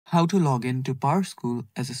How to log in to PowerSchool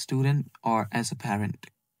as a student or as a parent.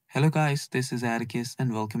 Hello guys, this is Atticus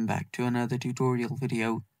and welcome back to another tutorial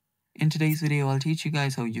video. In today's video, I'll teach you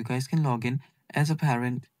guys how you guys can log in as a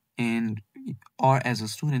parent or as a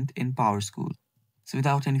student in PowerSchool. So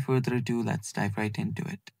without any further ado, let's dive right into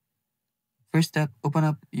it. First step, open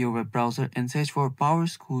up your web browser and search for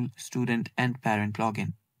PowerSchool Student and Parent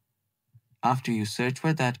Login. After you search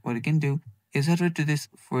for that, what you can do is head over to this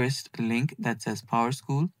first link that says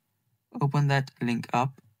PowerSchool. Open that link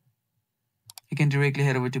up. You can directly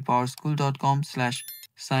head over to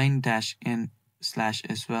powerschool.com/sign-in/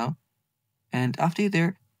 as well. And after you're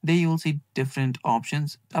there you will see different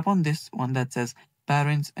options. Tap on this one that says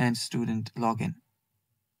Parents and Student Login.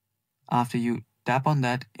 After you tap on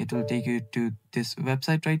that, it will take you to this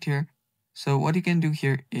website right here. So what you can do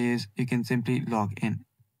here is you can simply log in.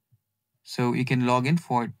 So you can log in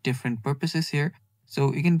for different purposes here.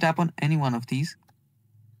 So you can tap on any one of these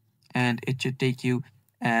and it should take you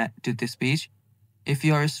to this page. If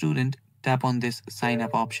you are a student, tap on this sign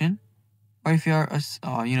up option, or if you are a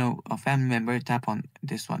family member, tap on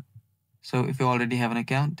this one. So if you already have an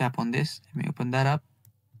account, tap on this. Let me open that up,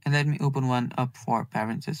 and let me open one up for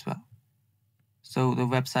parents as well. So the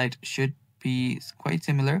website should be quite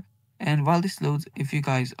similar. And while this loads, if you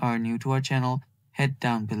guys are new to our channel, head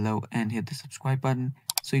down below and hit the subscribe button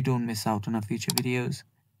so you don't miss out on our future videos.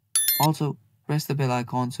 Also, press the bell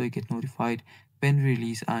icon so you get notified when we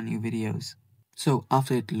release our new videos. So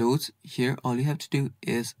after it loads, here all you have to do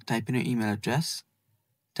is type in your email address,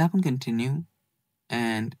 tap on continue,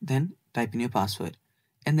 and then type in your password,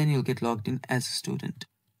 and then you'll get logged in as a student.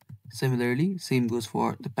 Similarly, same goes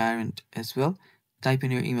for the parent as well. Type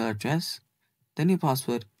in your email address, then your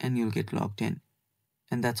password, and you'll get logged in.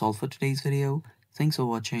 And that's all for today's video. Thanks for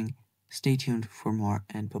watching. Stay tuned for more,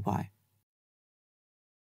 and bye-bye.